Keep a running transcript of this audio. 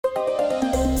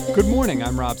Good morning,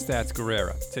 I'm Rob Stats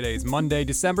Guerrera. Today's Monday,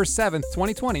 December 7th,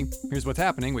 2020. Here's what's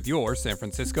happening with your San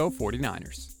Francisco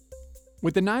 49ers.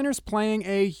 With the Niners playing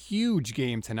a huge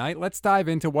game tonight, let's dive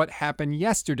into what happened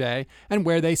yesterday and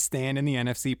where they stand in the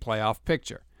NFC playoff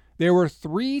picture. There were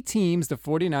three teams the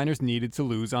 49ers needed to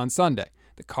lose on Sunday: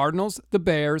 the Cardinals, the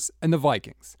Bears, and the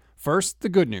Vikings. First, the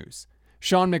good news.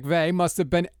 Sean McVay must have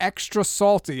been extra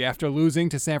salty after losing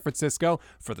to San Francisco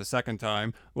for the second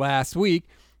time last week.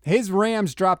 His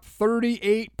Rams dropped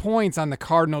 38 points on the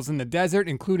Cardinals in the desert,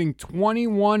 including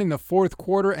 21 in the fourth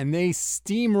quarter, and they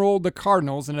steamrolled the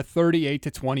Cardinals in a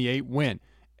 38-28 win.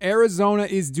 Arizona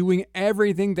is doing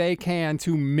everything they can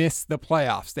to miss the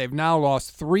playoffs. They've now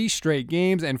lost 3 straight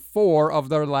games and 4 of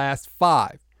their last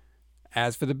 5.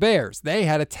 As for the Bears, they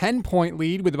had a 10-point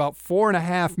lead with about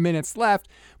 4.5 minutes left,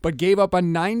 but gave up a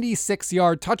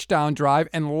 96-yard touchdown drive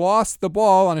and lost the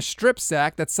ball on a strip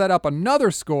sack that set up another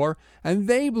score, and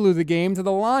they blew the game to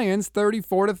the Lions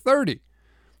 34-30.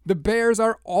 The Bears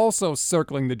are also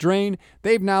circling the drain.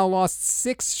 They've now lost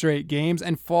 6 straight games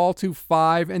and fall to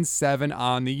 5-7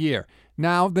 on the year.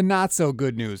 Now, the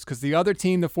not-so-good news, because the other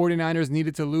team the 49ers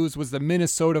needed to lose was the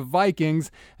Minnesota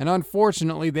Vikings, and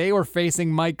unfortunately, they were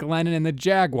facing Mike Glennon and the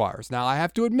Jaguars. Now, I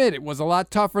have to admit, it was a lot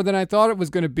tougher than I thought it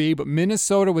was going to be, but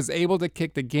Minnesota was able to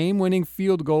kick the game-winning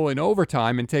field goal in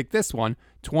overtime and take this one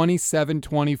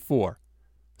 27-24.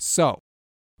 So,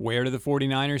 where do the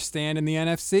 49ers stand in the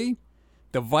NFC?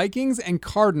 The Vikings and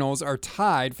Cardinals are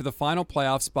tied for the final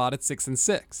playoff spot at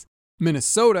 6-6.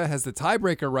 Minnesota has the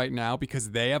tiebreaker right now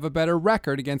because they have a better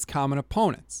record against common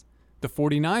opponents. The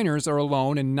 49ers are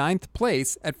alone in 9th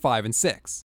place at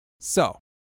 5-6. So,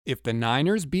 if the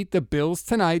Niners beat the Bills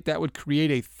tonight, that would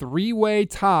create a 3-way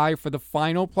tie for the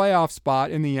final playoff spot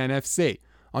in the NFC.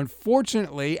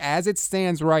 Unfortunately, as it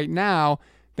stands right now,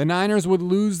 the Niners would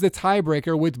lose the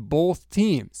tiebreaker with both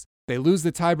teams. They lose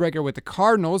the tiebreaker with the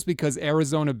Cardinals because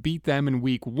Arizona beat them in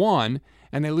Week 1,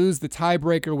 and they lose the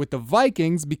tiebreaker with the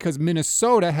Vikings because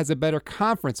Minnesota has a better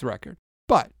conference record.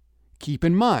 But keep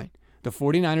in mind, the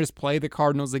 49ers play the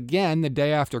Cardinals again the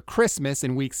day after Christmas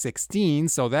in Week 16,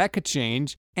 so that could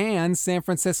change, and San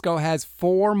Francisco has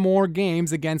 4 more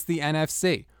games against the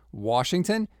NFC: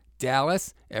 Washington,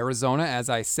 Dallas, Arizona, as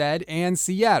I said, and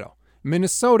Seattle.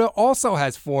 Minnesota also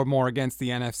has 4 more against the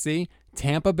NFC: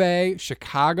 Tampa Bay,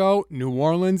 Chicago, New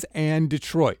Orleans, and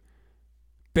Detroit.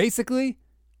 Basically,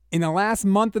 in the last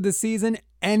month of the season,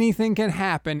 anything can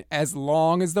happen as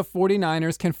long as the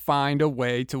 49ers can find a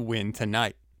way to win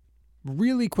tonight.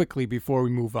 Really quickly before we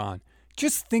move on,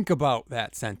 just think about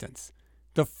that sentence.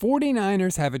 The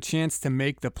 49ers have a chance to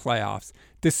make the playoffs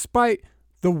despite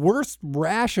the worst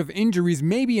rash of injuries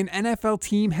maybe an NFL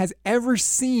team has ever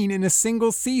seen in a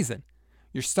single season.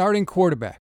 Your starting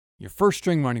quarterback, your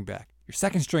first-string running back, your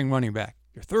second-string running back,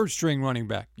 your third-string running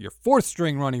back, your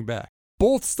fourth-string running back,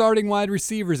 both starting wide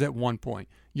receivers at one point,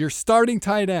 your starting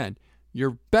tight end,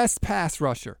 your best pass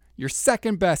rusher, your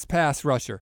second-best pass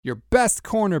rusher, your best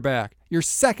cornerback, your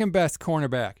second-best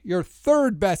cornerback, your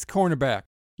third-best cornerback,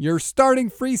 your starting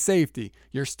free safety,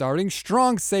 your starting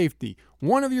strong safety,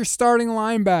 one of your starting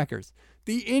linebackers.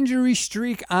 The injury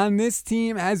streak on this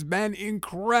team has been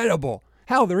incredible.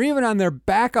 Hell, they're even on their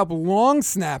backup long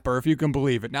snapper, if you can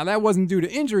believe it. Now, that wasn't due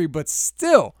to injury, but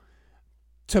still,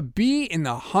 to be in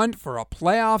the hunt for a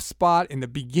playoff spot in the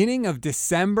beginning of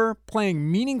December, playing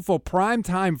meaningful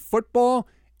primetime football,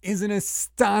 is an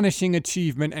astonishing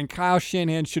achievement, and Kyle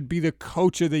Shanahan should be the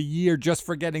coach of the year just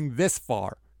for getting this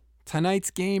far.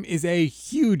 Tonight's game is a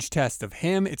huge test of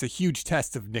him. It's a huge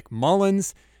test of Nick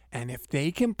Mullins. And if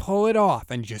they can pull it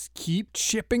off and just keep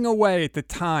chipping away at the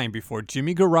time before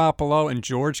Jimmy Garoppolo and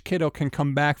George Kittle can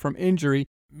come back from injury,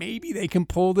 maybe they can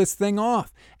pull this thing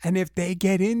off. And if they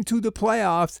get into the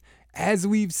playoffs, as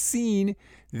we've seen,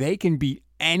 they can beat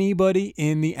anybody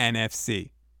in the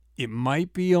NFC. It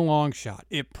might be a long shot.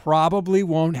 It probably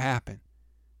won't happen.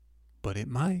 But it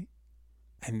might.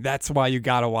 And that's why you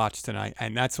got to watch tonight.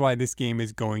 And that's why this game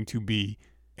is going to be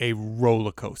a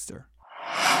roller coaster.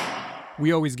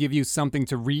 We always give you something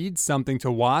to read, something to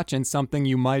watch, and something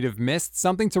you might have missed.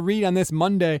 Something to read on this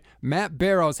Monday. Matt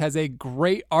Barrows has a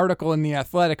great article in The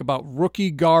Athletic about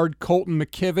rookie guard Colton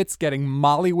McKivitz getting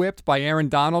mollywhipped by Aaron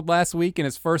Donald last week in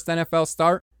his first NFL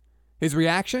start. His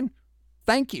reaction?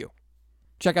 Thank you.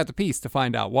 Check out the piece to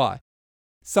find out why.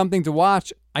 Something to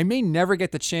watch. I may never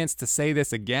get the chance to say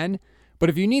this again, but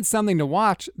if you need something to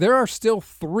watch, there are still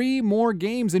 3 more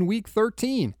games in Week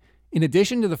 13. In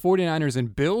addition to the 49ers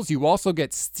and Bills, you also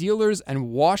get Steelers and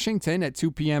Washington at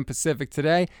 2 p.m. Pacific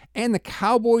today, and the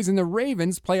Cowboys and the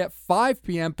Ravens play at 5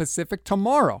 p.m. Pacific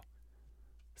tomorrow.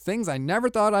 Things I never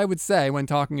thought I would say when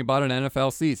talking about an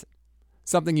NFL season.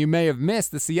 Something you may have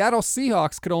missed, the Seattle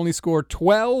Seahawks could only score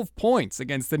 12 points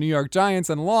against the New York Giants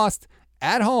and lost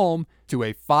at home to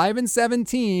a 5-7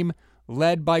 team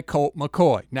led by Colt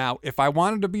McCoy. Now, if I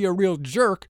wanted to be a real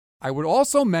jerk, I would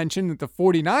also mention that the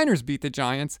 49ers beat the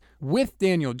Giants with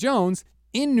Daniel Jones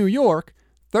in New York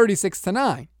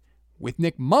 36-9 with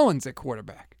Nick Mullins at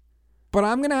quarterback. But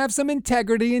I'm going to have some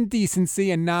integrity and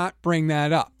decency and not bring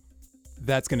that up.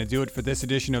 That's going to do it for this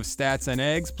edition of Stats and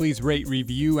Eggs. Please rate,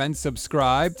 review, and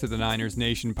subscribe to the Niners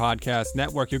Nation Podcast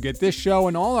Network. You'll get this show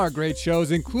and all our great shows,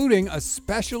 including a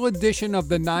special edition of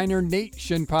the Niner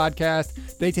Nation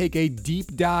Podcast. They take a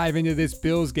deep dive into this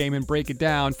Bills game and break it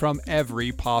down from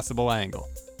every possible angle.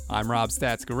 I'm Rob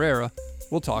Stats Guerrera.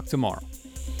 We'll talk tomorrow.